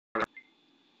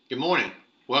Good morning.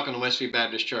 Welcome to Westview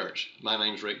Baptist Church. My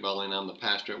name is Rick Bowling. I'm the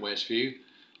pastor at Westview.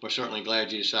 We're certainly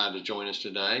glad you decided to join us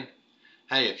today.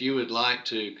 Hey, if you would like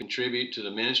to contribute to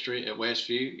the ministry at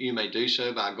Westview, you may do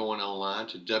so by going online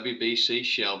to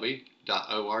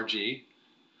wbcshelby.org.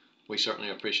 We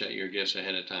certainly appreciate your gifts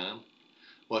ahead of time.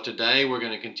 Well, today we're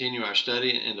going to continue our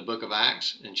study in the book of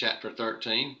Acts in chapter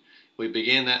 13. We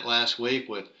began that last week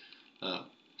with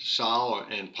Saul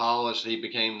and Paul as he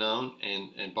became known,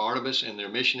 and Barnabas and their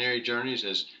missionary journeys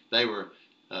as they were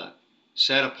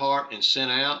set apart and sent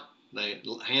out.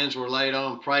 Hands were laid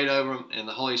on them, prayed over them, and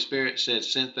the Holy Spirit said,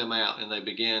 sent them out, and they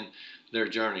began their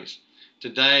journeys.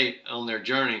 Today, on their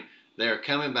journey, they are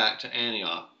coming back to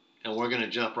Antioch, and we're going to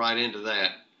jump right into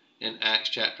that in Acts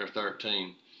chapter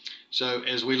 13. So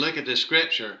as we look at this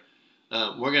scripture,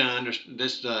 we're going to understand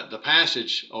this. The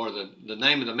passage, or the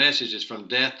name of the message, is From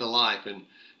Death to Life, and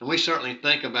we certainly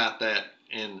think about that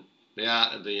in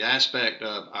the aspect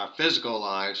of our physical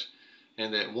lives,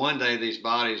 and that one day these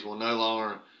bodies will no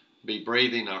longer be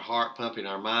breathing, our heart pumping,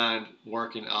 our mind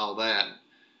working, all that,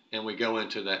 and we go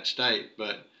into that state.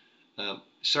 But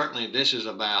certainly this is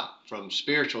about from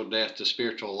spiritual death to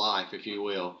spiritual life, if you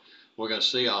will. We're going to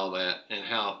see all that and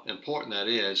how important that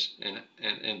is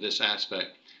in this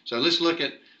aspect. So let's look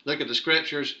at the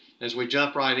scriptures. As we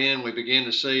jump right in, we begin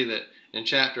to see that in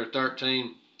chapter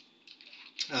 13,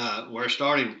 we're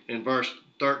starting in verse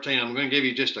 13. I'm going to give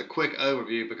you just a quick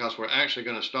overview because we're actually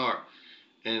going to start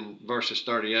in verses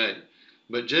 38.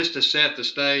 But just to set the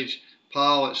stage,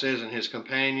 Paul, it says, and his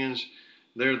companions,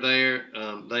 they're there.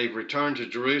 They've returned to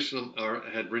Jerusalem, or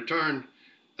had returned.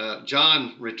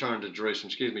 John returned to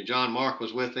Jerusalem. John Mark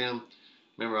was with them.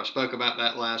 Remember, I spoke about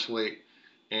that last week.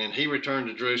 And he returned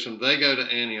to Jerusalem. They go to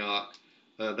Antioch.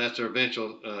 That's their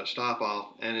eventual stop off.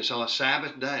 And it's on a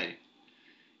Sabbath day.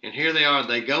 And here they are.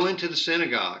 They go into the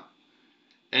synagogue.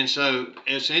 And so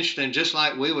it's interesting, just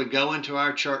like we would go into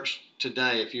our church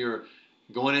today. If you're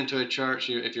going into a church,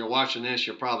 if you're watching this,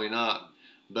 you're probably not.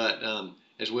 But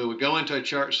as we would go into a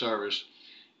church service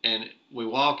and we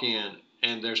walk in,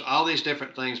 and there's all these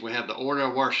different things. We have the order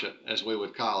of worship, as we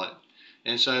would call it.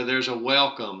 And so there's a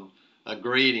welcome, a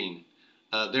greeting.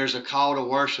 There's a call to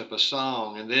worship, a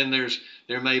song, and then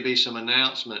there may be some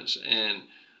announcements, and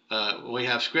we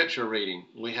have scripture reading,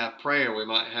 we have prayer, we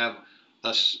might have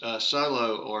a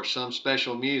solo or some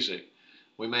special music,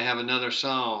 we may have another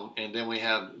song, and then we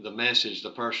have the message, the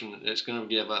person that's going to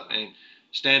give up and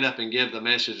stand up and give the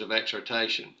message of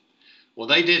exhortation. Well,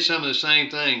 they did some of the same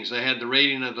things. They had the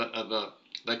reading of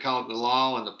they call it the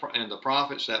law and the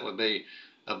prophets. That would be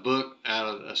a book out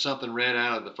of something read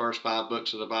out of the first 5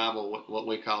 books of the Bible, what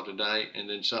we call today, and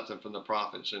then something from the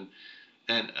prophets, and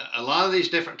a lot of these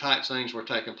different types of things were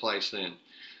taking place then.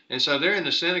 And so they're in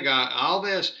the synagogue, all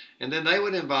this, and then they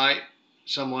would invite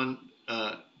someone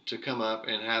to come up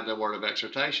and have the word of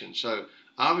exhortation. So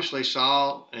obviously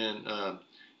Saul and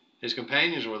his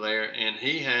companions were there, and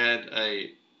he had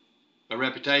a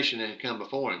reputation that had come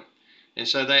before him. And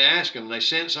so they asked him, they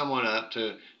sent someone up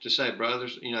to say,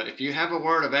 brothers, if you have a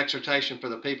word of exhortation for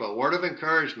the people, a word of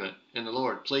encouragement in the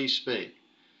Lord, please speak.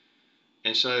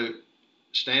 And so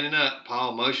standing up,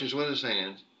 Paul motions with his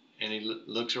hands, and he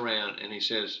looks around and he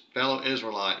says, fellow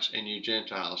Israelites and you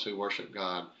Gentiles who worship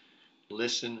God,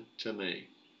 listen to me.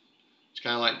 It's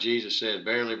kind of like Jesus said,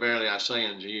 verily, verily, I say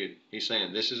unto you. He's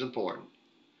saying this is important.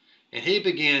 And he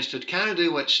begins to kind of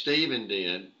do what Stephen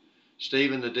did,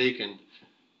 Stephen the deacon,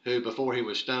 who before he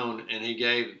was stoned, and he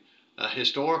gave a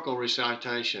historical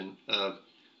recitation of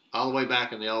all the way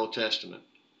back in the Old Testament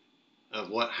of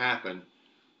what happened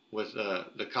with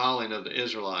the calling of the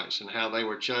Israelites and how they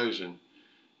were chosen,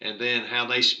 and then how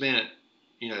they spent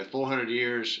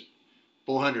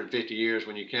 450 years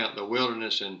when you count the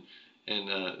wilderness and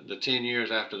the 10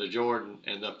 years after the Jordan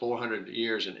and the 400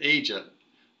 years in Egypt.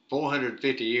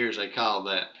 450 years they called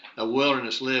that, a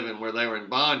wilderness living where they were in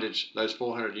bondage those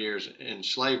 400 years in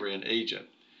slavery in Egypt.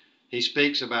 He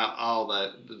speaks about all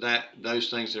those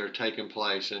things that are taking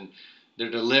place and their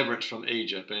deliverance from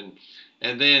Egypt, and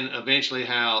then eventually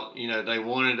how they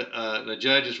wanted the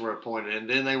judges were appointed, and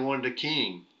then they wanted a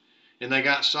king, and they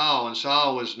got Saul, and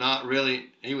Saul was not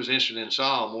really, he was interested in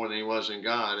Saul more than he was in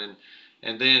God,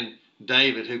 and then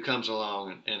David, who comes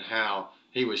along, and how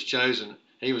he was chosen.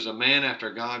 He was a man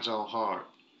after God's own heart,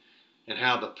 and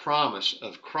how the promise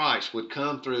of Christ would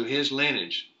come through his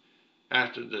lineage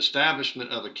after the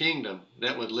establishment of a kingdom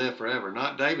that would live forever.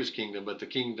 Not David's kingdom, but the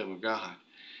kingdom of God.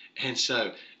 And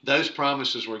so those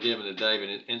promises were given to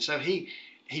David. And so he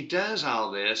does all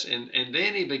this, and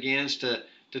then he begins to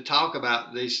talk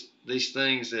about these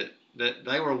things that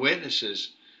they were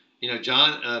witnesses.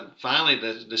 John, finally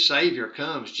the Savior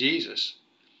comes, Jesus.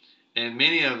 And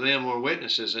many of them were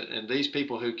witnesses. And these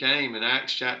people who came in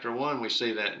Acts chapter 1, we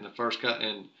see that in the first cut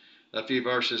in a few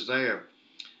verses there.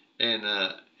 And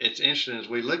it's interesting as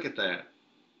we look at that.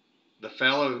 The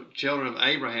fellow children of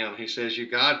Abraham, he says, you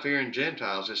God-fearing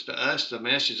Gentiles, it's to us the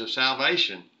message of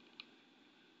salvation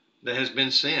that has been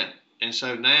sent. And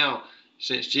so now,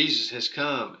 since Jesus has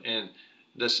come and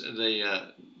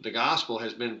the gospel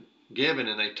has been given,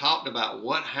 and they talked about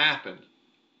what happened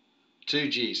to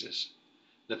Jesus,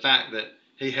 the fact that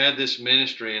he had this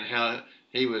ministry and how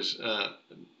he was,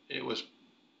 it was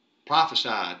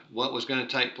prophesied what was going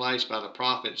to take place by the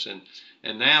prophets, and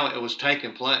now it was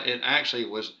taking place. It actually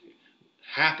was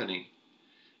happening,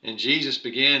 and Jesus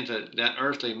began that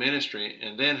earthly ministry,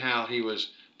 and then how he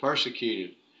was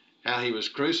persecuted, how he was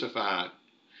crucified,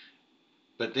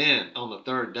 but then on the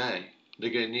third day, the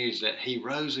good news that he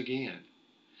rose again.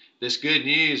 This good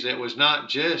news that was not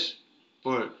just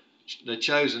for the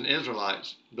chosen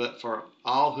Israelites, but for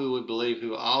all who would believe,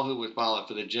 all who would follow,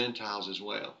 for the Gentiles as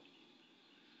well.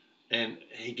 And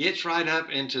he gets right up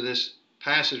into this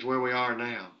passage where we are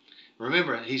now.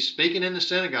 Remember, he's speaking in the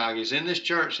synagogue. He's in this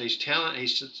church. He's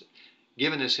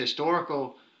giving this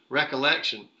historical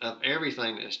recollection of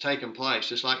everything that's taken place,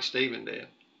 just like Stephen did.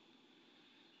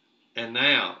 And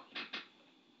now,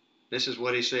 this is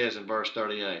what he says in verse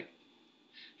 38.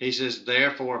 He says,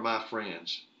 therefore, my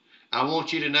friends, I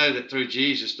want you to know that through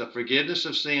Jesus, the forgiveness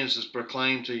of sins is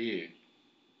proclaimed to you.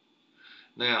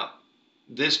 Now,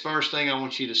 this first thing I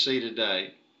want you to see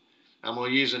today, I'm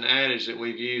going to use an adage that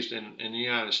we've used in the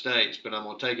United States, but I'm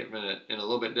going to take it in a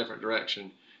little bit different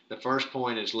direction. The first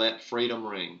point is let freedom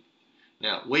ring.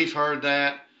 Now, we've heard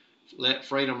that, let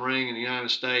freedom ring in the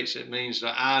United States. It means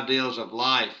the ideals of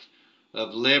life,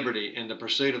 of liberty, and the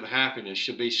pursuit of happiness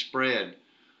should be spread,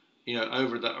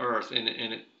 over the earth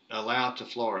and allowed to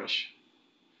flourish.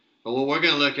 But what we're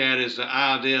going to look at is the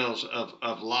ideals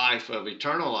of life, of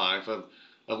eternal life, of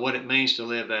what it means to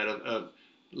live that, of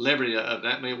liberty,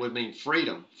 that would mean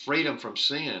freedom from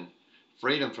sin,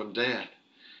 freedom from death,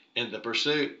 and the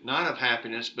pursuit not of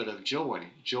happiness but of joy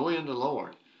in the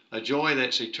Lord, a joy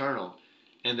that's eternal,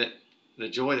 and that the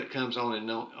joy that comes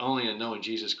only in knowing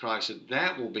Jesus Christ,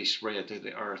 that will be spread through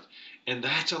the earth, and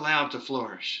that's allowed to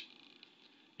flourish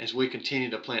as we continue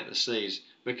to plant the seeds,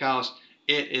 because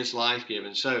it is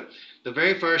life-giving. So the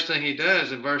very first thing he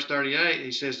does in verse 38,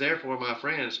 he says, therefore, my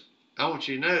friends, I want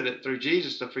you to know that through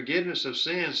Jesus, the forgiveness of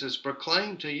sins is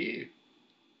proclaimed to you.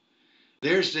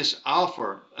 There's this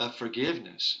offer of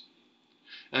forgiveness,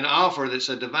 an offer that's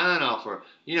a divine offer.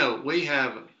 We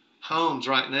have homes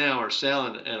right now are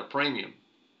selling at a premium.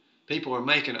 People are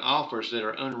making offers that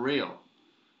are unreal,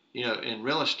 in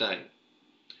real estate.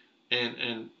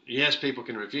 And yes, people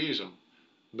can refuse them,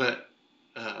 but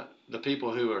the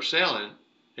people who are selling,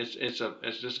 it's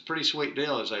just a pretty sweet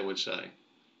deal, as they would say.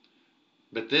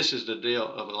 But this is the deal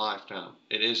of a lifetime.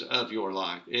 It is of your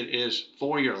life. It is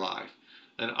for your life.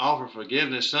 An offer of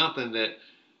forgiveness, something that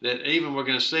even we're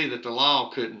going to see that the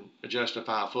law couldn't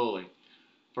justify fully,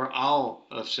 for all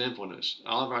of sinfulness,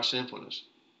 all of our sinfulness.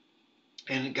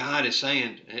 And God is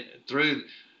saying through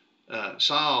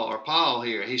Saul or Paul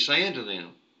here, he's saying to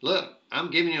them, look,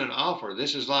 I'm giving you an offer.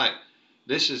 This is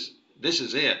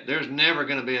it. There's never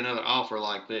going to be another offer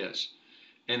like this.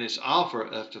 And it's offer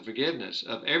of the forgiveness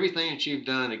of everything that you've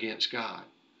done against God.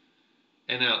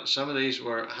 And now some of these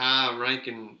were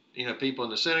high-ranking, people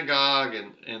in the synagogue,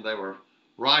 and they were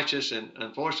righteous, and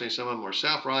unfortunately some of them were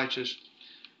self-righteous.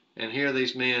 And here are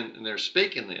these men, and they're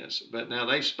speaking this, but now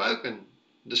they've spoken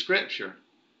the Scripture.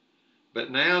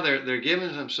 But now they're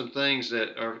giving them some things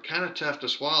that are kind of tough to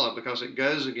swallow because it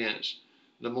goes against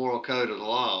the moral code of the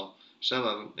law, some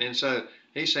of them. And so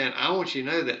he's saying, I want you to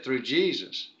know that through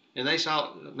Jesus, and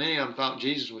many of them thought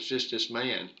Jesus was just this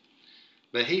man,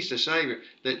 but he's the Savior,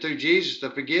 that through Jesus, the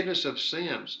forgiveness of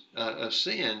sins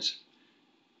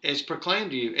is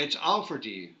proclaimed to you. It's offered to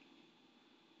you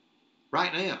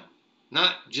right now.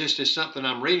 Not just as something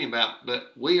I'm reading about,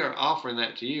 but we are offering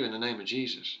that to you in the name of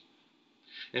Jesus.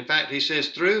 In fact, he says,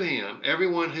 through him,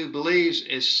 everyone who believes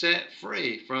is set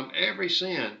free from every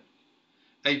sin,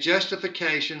 a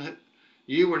justification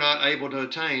you were not able to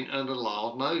attain under the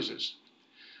law of Moses.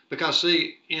 Because,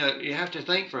 see, you have to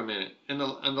think for a minute. In the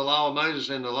law of Moses,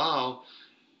 in the law,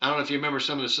 I don't know if you remember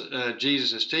some of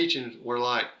Jesus' teachings were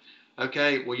like,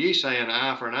 okay, well, you say an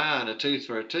eye for an eye and a tooth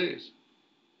for a tooth.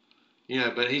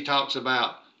 But he talks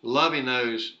about loving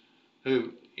those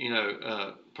who,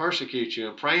 persecute you,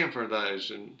 and praying for those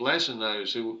and blessing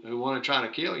those who want to try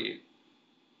to kill you.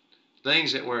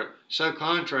 Things that were so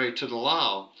contrary to the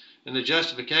law. And the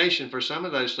justification for some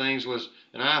of those things was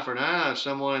an eye for an eye. If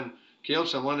someone killed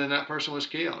someone, then that person was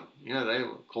killed. You know, they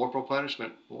were corporal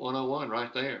punishment 101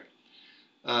 right there.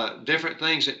 Different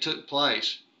things that took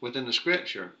place within the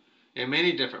Scripture in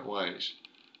many different ways.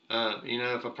 You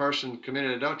know, if a person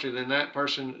committed adultery, then that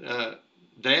person,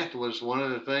 death was one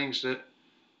of the things that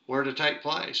were to take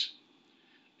place.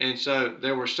 And so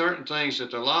there were certain things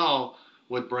that the law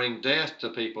would bring death to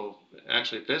people,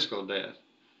 actually physical death,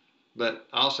 but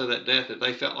also that death that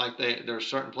they felt like there were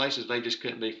certain places they just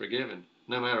couldn't be forgiven,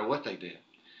 no matter what they did.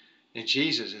 And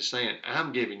Jesus is saying,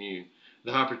 I'm giving you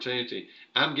the opportunity.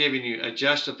 I'm giving you a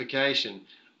justification.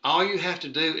 All you have to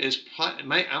do is, I'm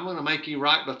going to make you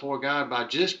right before God by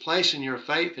just placing your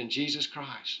faith in Jesus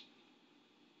Christ.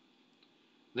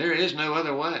 There is no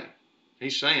other way.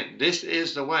 He's saying, this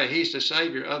is the way. He's the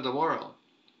Savior of the world.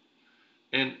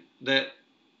 And that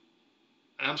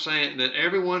I'm saying that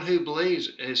everyone who believes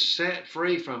is set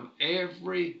free from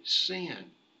every sin.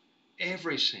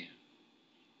 Every sin.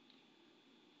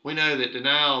 We know that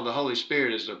denial of the Holy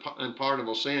Spirit is the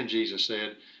unpardonable sin, Jesus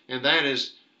said. And that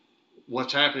is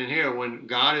what's happening here when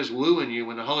God is wooing you,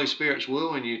 when the Holy Spirit's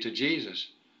wooing you to Jesus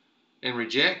and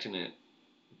rejecting it.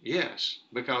 Yes,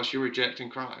 because you're rejecting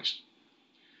Christ.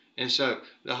 And so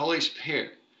the Holy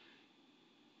Spirit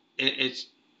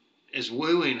is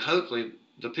wooing, hopefully,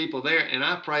 the people there. And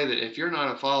I pray that if you're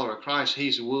not a follower of Christ,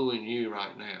 He's wooing you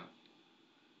right now.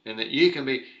 And that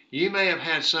you may have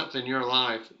had something in your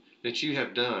life that you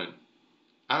have done.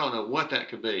 I don't know what that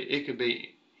could be. It could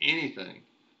be anything.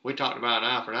 We talked about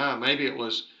eye for an eye. Maybe it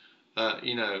was,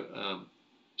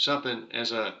 something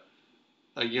as a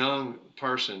young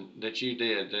person that you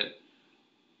did that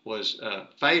was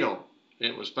fatal.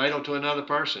 It was fatal to another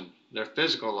person, their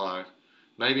physical life.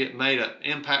 Maybe it made an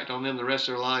impact on them the rest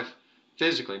of their life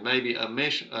physically, maybe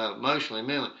emotionally,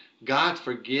 mentally. God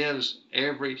forgives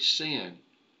every sin.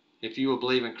 If you will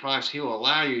believe in Christ, He will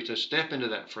allow you to step into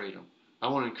that freedom. I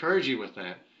want to encourage you with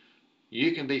that.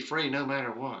 You can be free no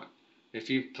matter what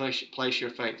if you place your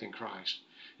faith in Christ.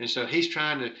 And so He's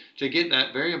trying to get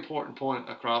that very important point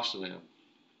across to them.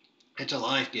 It's a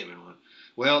life-giving one.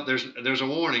 Well, there's a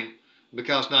warning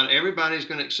because not everybody's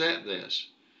going to accept this.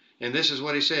 And this is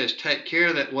what He says, take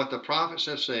care that what the prophets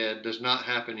have said does not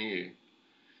happen to you.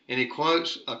 And He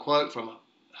quotes a quote from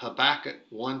Habakkuk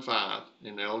 1:5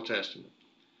 in the Old Testament.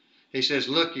 He says,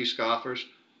 look, you scoffers.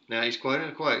 Now, he's quoting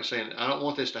a quote saying, I don't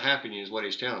want this to happen to you, is what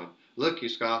he's telling them. Look, you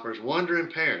scoffers, wonder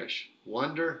and perish.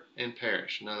 Wonder and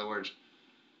perish. In other words,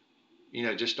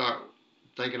 just start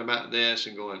thinking about this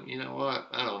and going, you know what?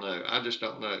 I don't know. I just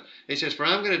don't know. He says, for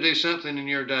I'm going to do something in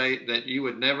your day that you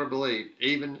would never believe,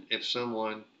 even if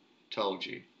someone told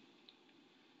you.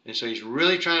 And so he's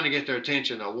really trying to get their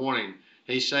attention, a warning.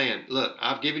 He's saying, look,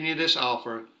 I've given you this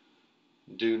offer.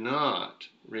 Do not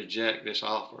reject this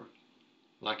offer.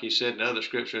 Like he said in other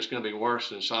scripture, it's going to be worse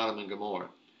than Sodom and Gomorrah.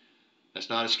 That's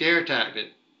not a scare tactic.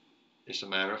 It's a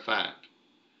matter of fact.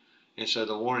 And so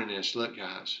the warning is, look,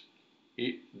 guys,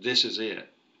 this is it.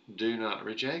 Do not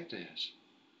reject this.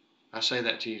 I say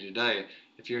that to you today.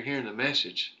 If you're hearing the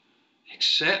message,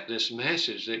 accept this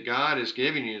message that God is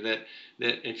giving you, that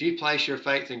if you place your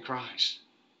faith in Christ,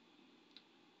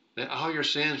 that all your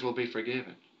sins will be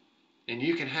forgiven. And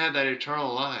you can have that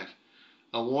eternal life.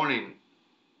 A warning.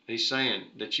 He's saying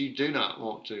that you do not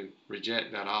want to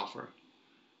reject that offer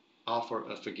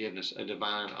of forgiveness, a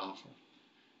divine offer.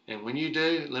 And when you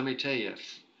do, let me tell you,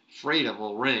 freedom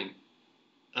will ring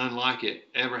unlike it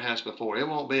ever has before. It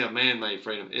won't be a man-made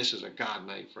freedom. This is a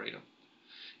God-made freedom.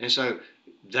 And so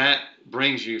that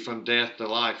brings you from death to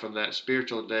life, from that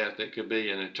spiritual death that could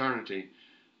be an eternity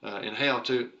in hell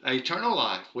to eternal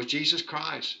life with Jesus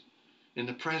Christ in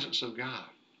the presence of God.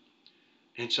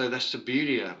 And so that's the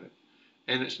beauty of it.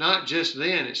 And it's not just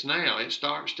then, it's now. It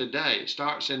starts today. It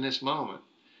starts in this moment.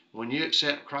 When you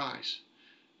accept Christ,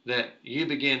 that you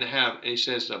begin to have, he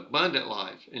says, abundant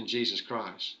life in Jesus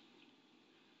Christ.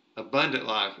 Abundant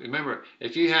life. Remember,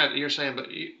 if you're saying,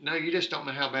 but you just don't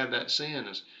know how bad that sin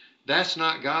is. That's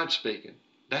not God speaking.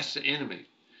 That's the enemy.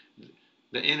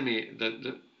 The enemy,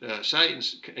 Satan,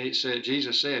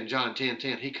 Jesus said in John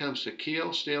 10:10, he comes to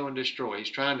kill, steal, and destroy. He's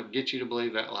trying to get you to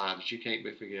believe that lie, that you can't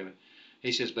be forgiven.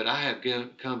 He says, but I have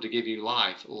come to give you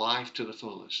life to the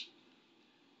fullest.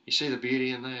 You see the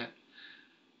beauty in that?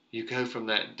 You go from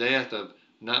that death of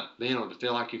not being able to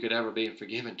feel like you could ever be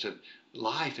forgiven to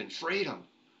life and freedom,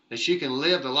 that you can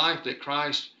live the life that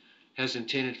Christ has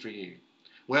intended for you.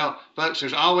 Well, folks,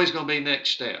 there's always going to be next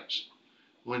steps.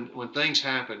 When things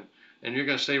happen, and you're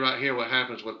going to see right here what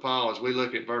happens with Paul as we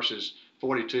look at verses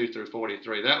 42 through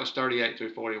 43. That was 38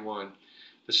 through 41.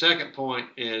 The second point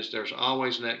is there's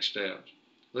always next steps.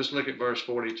 Let's look at verse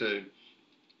 42.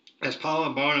 as Paul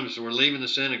and Barnabas were leaving the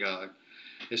synagogue,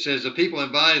 it says the people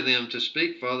invited them to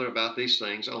speak further about these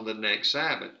things on the next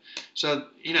Sabbath. So,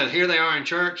 here they are in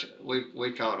church. They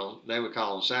would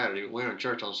call on Saturday. We were in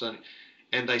church on Sunday.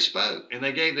 And they spoke and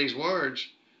they gave these words.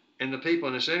 And the people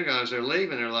in the synagogues, they're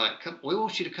leaving. They're like, we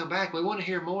want you to come back. We want to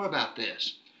hear more about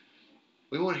this.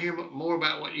 We want to hear more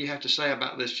about what you have to say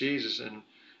about this Jesus.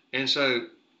 And so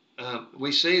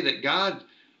we see that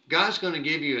God's going to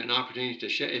give you an opportunity to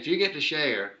share. If you get to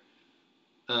share,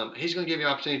 He's going to give you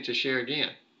an opportunity to share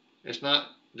again. It's not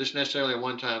just necessarily a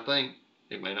one-time thing.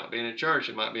 It may not be in a church.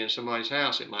 It might be in somebody's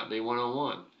house. It might be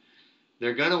one-on-one.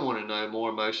 They're going to want to know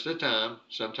more most of the time.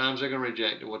 Sometimes they're going to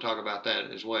reject it. We'll talk about that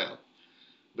as well.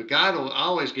 But God will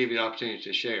always give you the opportunity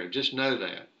to share. Just know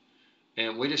that.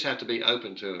 And we just have to be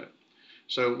open to it.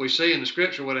 So we see in the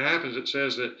scripture what happens. It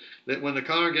says that when the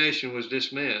congregation was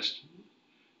dismissed,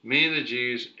 many of the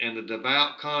Jews and the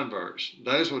devout converts,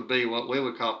 those would be what we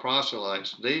would call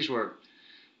proselytes. These were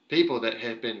people that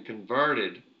had been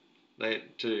converted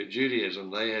to Judaism.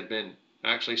 They had been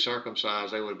actually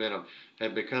circumcised. They would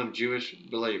have become Jewish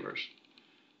believers,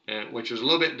 and which was a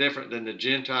little bit different than the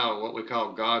Gentile, what we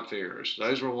call God-fearers.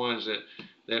 Those were ones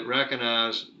that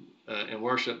recognized and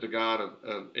worshiped the God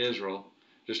of Israel,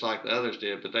 just like the others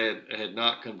did, but they had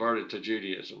not converted to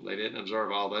Judaism. They didn't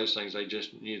observe all those things. They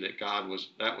just knew that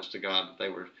that was the God that they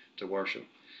were to worship.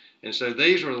 And so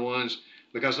these were the ones,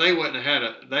 because they would not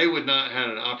have had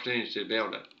an opportunity to be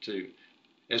able to,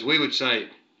 as we would say,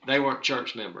 they weren't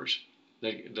church members,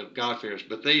 the God-fearers,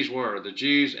 but these were the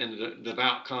Jews and the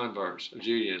devout converts of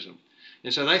Judaism.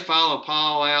 And so they followed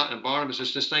Paul out and Barnabas.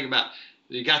 Just think about,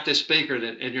 you got this speaker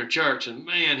in your church, and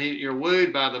man, you're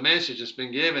wooed by the message that's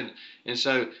been given. And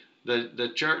so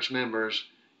the church members,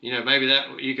 maybe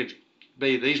that you could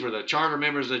be, these were the charter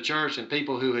members of the church and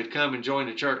people who had come and joined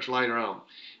the church later on.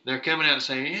 They're coming out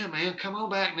saying, yeah, man, come on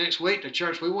back next week to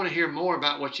church. We want to hear more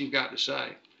about what you've got to say.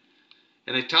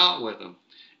 And they talked with them.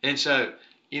 And so,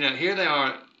 here they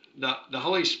are. The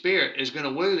Holy Spirit is going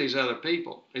to woo these other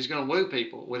people. He's going to woo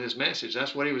people with his message.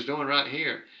 That's what he was doing right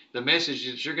here. The message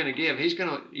that you're going to give,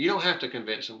 you don't have to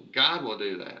convince them. God will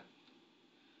do that.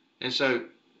 And so,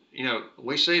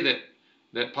 we see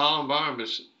that Paul and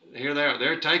Barnabas, here they are.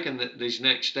 They're taking these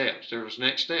next steps. There was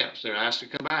next steps. They're asked to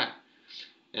come back.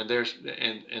 And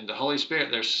the Holy Spirit,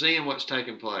 they're seeing what's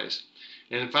taking place.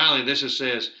 And finally,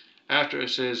 after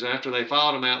they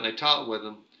followed them out and they talked with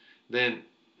them, then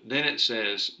it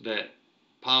says that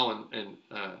Paul and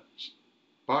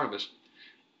Barnabas,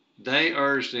 they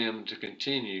urged them to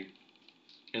continue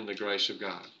in the grace of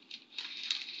God.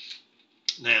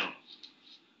 Now,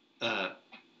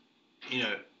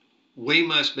 we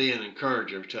must be an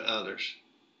encourager to others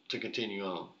to continue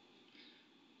on.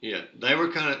 Yeah, they were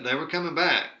coming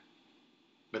back,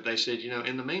 but they said,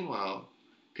 in the meanwhile,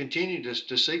 continue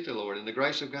to seek the Lord in the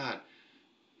grace of God.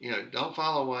 Don't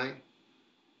fall away.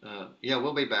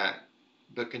 We'll be back,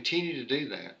 but continue to do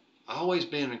that. Always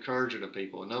be an encourager to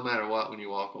people, no matter what, when you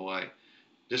walk away.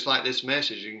 Just like this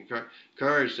message, you can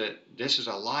encourage that this is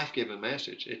a life-giving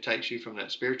message. It takes you from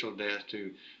that spiritual death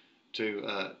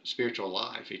to spiritual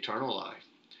life, eternal life.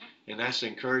 And that's the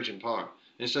encouraging part.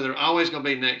 And so there are always going to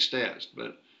be next steps.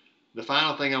 But the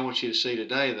final thing I want you to see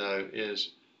today, though,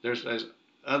 is there's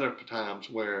other times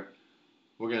where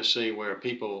we're going to see where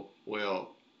people will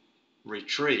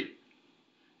retreat.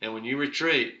 And when you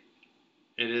retreat,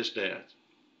 it is death.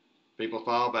 People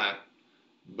fall back.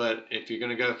 But if you're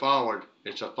going to go forward,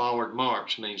 it's a forward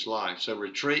march means life. So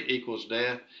retreat equals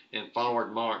death, and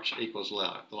forward march equals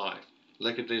life.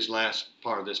 Look at this last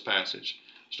part of this passage,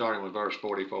 starting with verse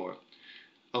 44.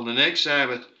 On the next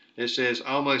Sabbath, it says,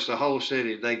 almost the whole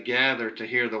city, they gathered to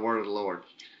hear the word of the Lord.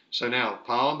 So now,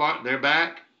 Paul and Barnabas, they're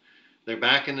back. They're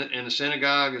back in the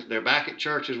synagogue. They're back at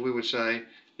church, as we would say.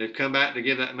 They've come back to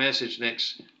give that message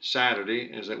next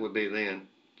Saturday, as it would be then.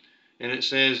 And it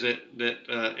says that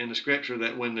in the scripture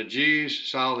that when the Jews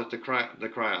saw that the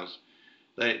crowds,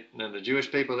 the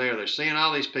Jewish people they're seeing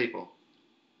all these people.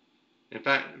 In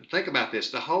fact, think about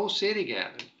this. The whole city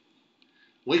gathered.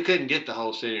 We couldn't get the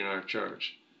whole city in our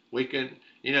church. We could,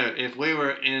 if we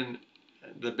were in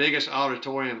the biggest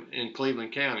auditorium in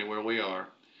Cleveland County where we are,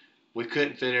 we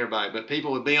couldn't fit everybody. But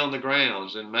people would be on the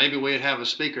grounds, and maybe we'd have a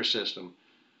speaker system.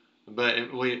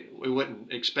 But we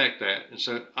wouldn't expect that. And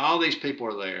so all these people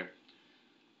are there.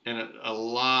 And a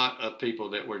lot of people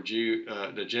that were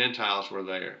the Gentiles were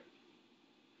there.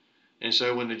 And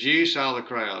so when the Jews saw the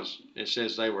crowds, it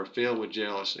says they were filled with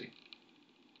jealousy.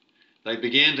 They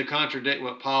began to contradict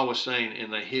what Paul was saying,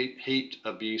 and they heaped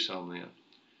abuse on them.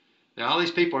 Now all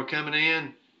these people are coming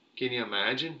in. Can you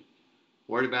imagine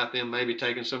worried about them maybe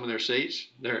taking some of their seats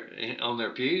on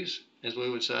their pews, as we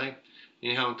would say.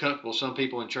 You know how uncomfortable some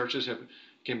people in churches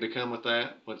can become with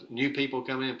that, with new people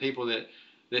coming in, people that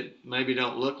maybe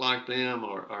don't look like them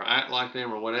or act like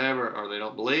them or whatever, or they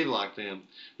don't believe like them,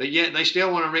 but yet they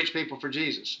still want to reach people for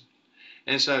Jesus.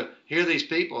 And so here these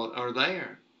people are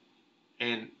there,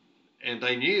 and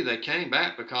they knew they came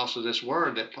back because of this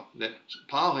word that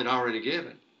Paul had already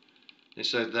given. And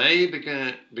so they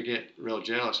began to get real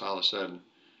jealous all of a sudden.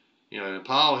 You know, and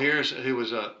Paul here, who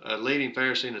was a leading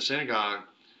Pharisee in the synagogue,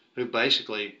 who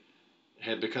basically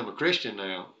had become a Christian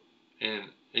now, and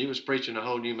he was preaching a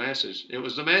whole new message. It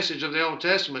was the message of the Old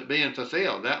Testament being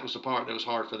fulfilled. That was the part that was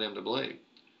hard for them to believe.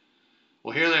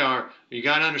 Well, here they are. You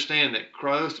got to understand that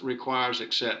growth requires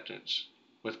acceptance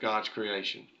with God's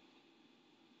creation.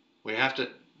 We have to,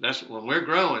 that's when we're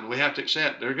growing, we have to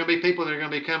accept. There are going to be people that are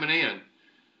going to be coming in,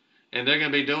 and they're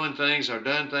going to be doing things or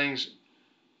done things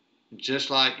just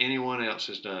like anyone else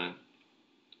has done.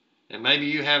 And maybe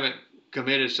you haven't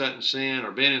committed certain sin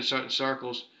or been in certain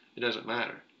circles. It doesn't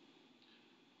matter.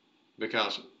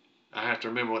 Because I have to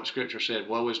remember what the Scripture said,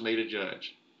 woe is me to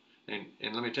judge. And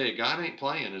let me tell you, God ain't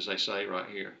playing, as they say right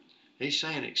here. He's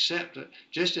saying, accept it.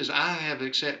 Just as I have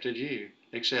accepted you,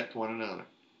 accept one another.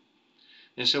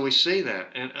 And so we see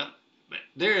that. And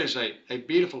there is a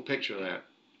beautiful picture of that.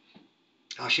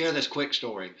 I'll share this quick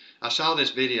story. I saw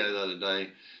this video the other day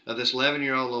of this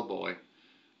 11-year-old little boy.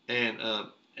 And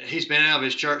he's been out of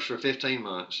his church for 15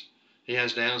 months. He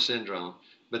has Down syndrome.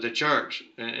 But the church,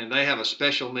 and they have a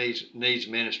special needs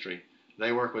ministry.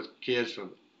 They work with kids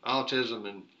from autism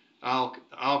and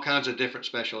all kinds of different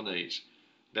special needs,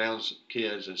 Down's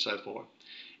kids and so forth.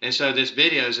 And so this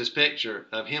video is this picture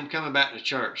of him coming back to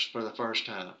church for the first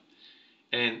time.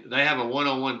 And they have a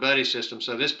one-on-one buddy system.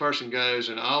 So this person goes,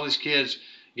 and all these kids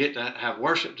get to have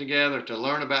worship together, to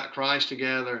learn about Christ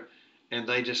together, and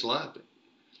they just loved it.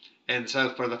 And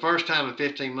so for the first time in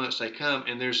 15 months, they come,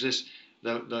 and there's this,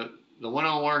 the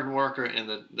one-on-one worker and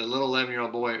the little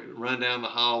 11-year-old boy run down the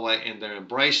hallway, and they're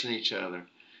embracing each other.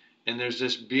 And there's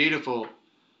this beautiful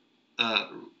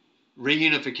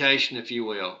reunification, if you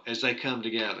will, as they come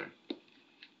together.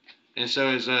 And so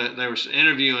as they were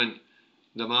interviewing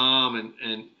the mom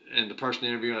and the person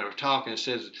interviewing, they were talking, it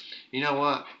says, you know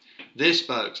what? This,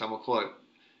 folks, I'm going to quote,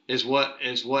 is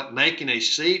what making a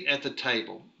seat at the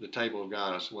table of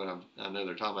God is what I know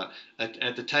they're talking about,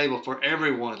 at the table for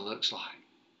everyone looks like.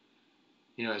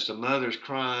 You know, as the mother's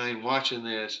crying, watching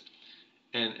this,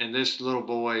 and this little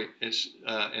boy,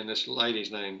 and this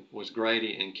lady's name was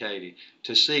Grady and Katie.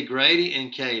 To see Grady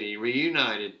and Katie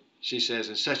reunited, she says,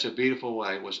 in such a beautiful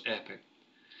way was epic.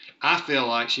 I feel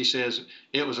like, she says,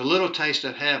 it was a little taste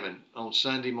of heaven on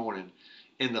Sunday morning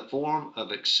in the form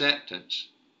of acceptance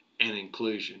and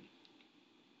inclusion.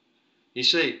 You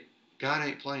see, God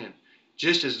ain't playing.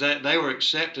 Just as that they were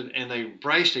accepted and they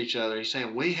embraced each other, he's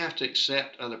saying we have to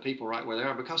accept other people right where they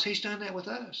are, because he's done that with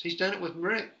us. He's done it with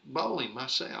Rick Bowling,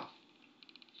 myself.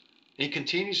 He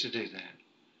continues to do that.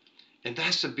 And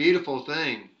that's the beautiful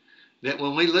thing, that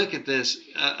when we look at this,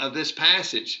 of this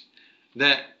passage,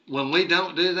 that when we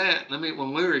don't do that,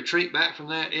 when we retreat back from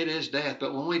that, it is death.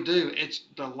 But when we do, it's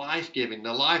the life-giving,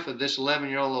 the life of this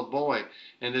 11-year-old little boy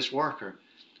and this worker,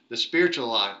 the spiritual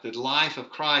life, the life of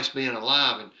Christ being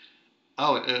alive. And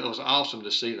oh, it was awesome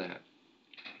to see that.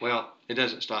 Well, it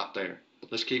doesn't stop there.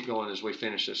 Let's keep going as we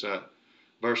finish this up.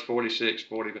 Verse 46,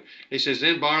 40. He says,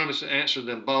 then Barnabas answered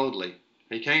them boldly.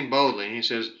 He came boldly, and he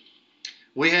says,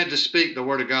 we had to speak the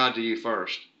word of God to you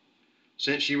first.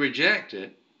 Since you reject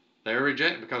it, they're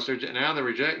rejecting, because now they're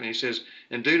rejecting. He says,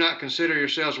 and do not consider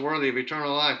yourselves worthy of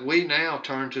eternal life. We now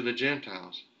turn to the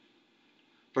Gentiles.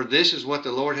 For this is what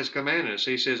the Lord has commanded us.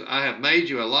 He says, I have made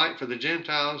you a light for the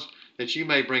Gentiles, that you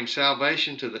may bring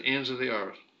salvation to the ends of the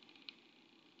earth.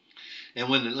 And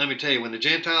let me tell you, when the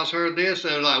Gentiles heard this,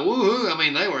 they were like, woohoo! I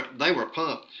mean, they were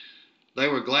pumped. They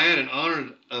were glad and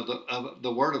honored of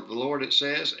the word of the Lord, it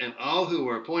says, and all who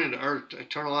were appointed to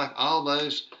eternal life, all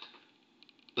those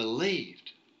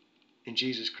believed in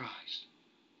Jesus Christ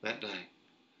that day.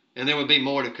 And there would be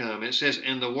more to come. It says,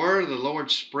 and the word of the Lord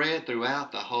spread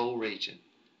throughout the whole region.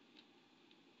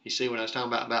 You see what I was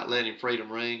talking about letting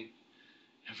freedom ring?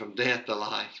 From death to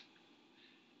life.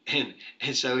 And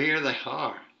so here they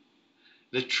are.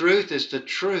 The truth is the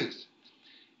truth.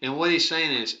 And what he's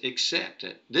saying is, accept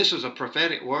it. This was a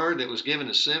prophetic word that was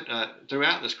given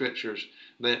throughout the Scriptures,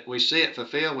 but we see it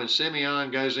fulfilled when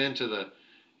Simeon goes into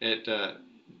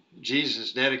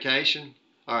Jesus' dedication,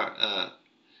 and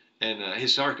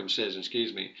his circumcision,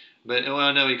 excuse me. But,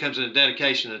 well, no, he comes in the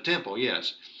dedication of the temple,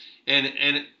 yes. And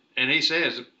he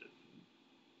says,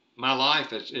 my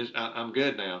life I'm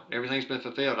good now. Everything's been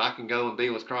fulfilled. I can go and be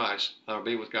with Christ or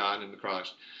be with God in the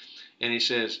Christ. And he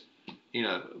says,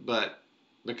 but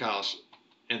because,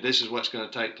 and this is what's going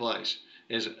to take place,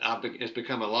 is it's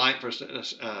become a light for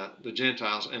the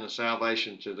Gentiles and a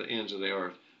salvation to the ends of the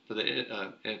earth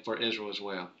and for Israel as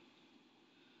well.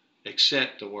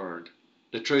 Accept the word.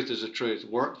 The truth is the truth.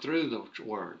 Work through the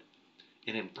word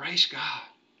and embrace God.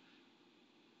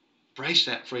 Embrace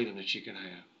that freedom that you can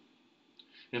have.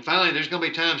 And finally, there's going to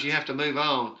be times you have to move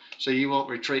on so you won't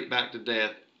retreat back to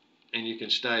death and you can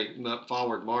stay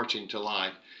forward marching to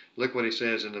life. Look what he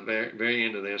says in the very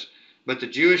end of this. But the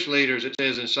Jewish leaders, it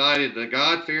says, incited the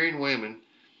God-fearing women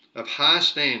of high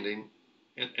standing,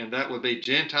 and that would be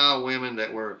Gentile women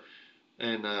that were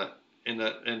in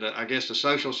I guess the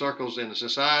social circles in the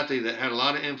society that had a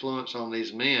lot of influence on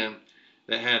these men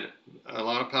that had a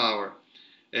lot of power.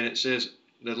 And it says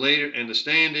the leader and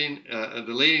the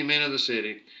leading men of the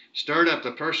city stirred up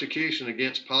the persecution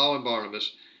against Paul and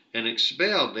Barnabas and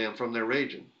expelled them from their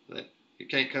region. You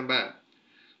can't come back.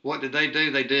 What did they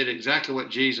do? They did exactly what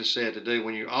Jesus said to do.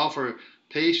 When you offer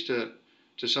peace to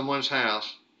someone's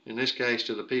house, in this case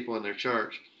to the people in their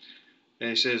church,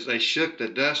 and he says they shook the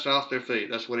dust off their feet.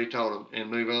 That's what he told them, and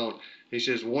move on. He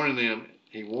says, warning them.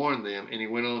 He warned them, and he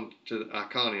went on to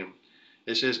Iconium.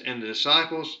 It says, and the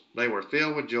disciples, they were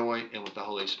filled with joy and with the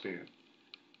Holy Spirit.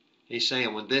 He's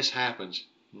saying when this happens,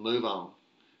 move on.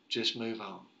 Just move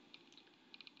on.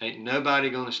 Ain't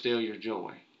nobody going to steal your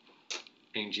joy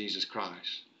in Jesus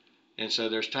Christ. And so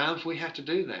there's times we have to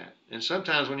do that. And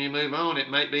sometimes when you move on, it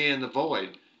may be in the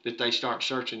void that they start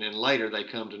searching and later they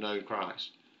come to know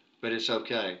Christ. But it's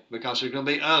okay because there's going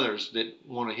to be others that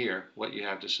want to hear what you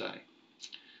have to say.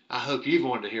 I hope you've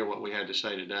wanted to hear what we had to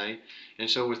say today. And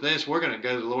so with this, we're going to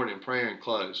go to the Lord in prayer and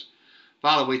close.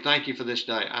 Father, we thank you for this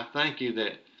day. I thank you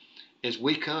that as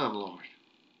we come,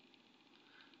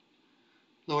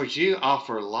 Lord, you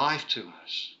offer life to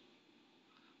us.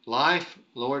 Life,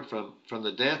 Lord, from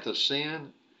the death of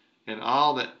sin and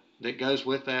all that goes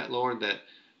with that, Lord, that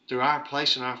through our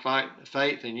placing our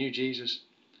faith in you, Jesus,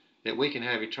 that we can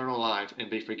have eternal life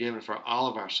and be forgiven for all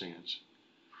of our sins.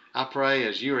 I pray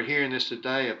as you are hearing this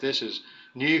today, if this is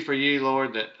new for you,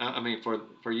 Lord,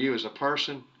 for you as a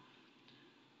person,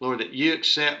 Lord, that you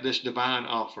accept this divine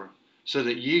offer so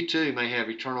that you too may have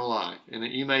eternal life and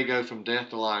that you may go from death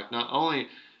to life, not only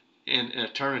in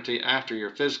eternity after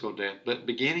your physical death, but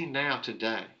beginning now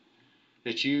today,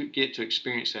 that you get to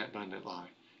experience that abundant life.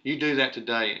 You do that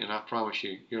today, and I promise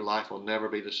you, your life will never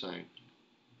be the same.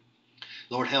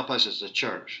 Lord, help us as a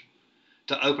church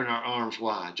to open our arms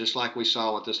wide, just like we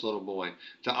saw with this little boy,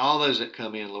 to all those that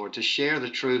come in, Lord, to share the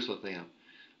truth with them.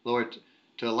 Lord,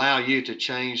 to allow you to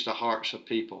change the hearts of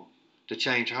people, to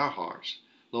change our hearts,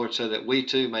 Lord, so that we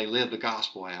too may live the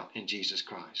gospel out in Jesus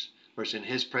Christ. For it's in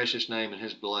his precious name and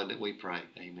his blood that we pray.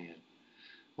 Amen.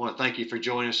 I want to thank you for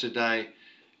joining us today.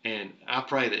 And I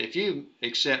pray that if you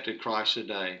accepted Christ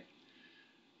today,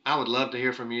 I would love to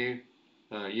hear from you.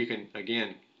 You can,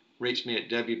 again, reach me at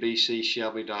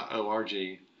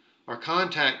wbcshelby.org or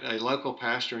contact a local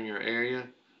pastor in your area,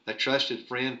 a trusted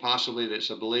friend possibly that's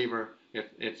a believer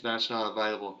if that's not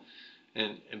available,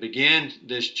 and begin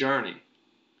this journey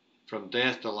from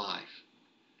death to life,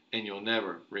 and you'll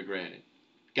never regret it.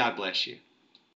 God bless you.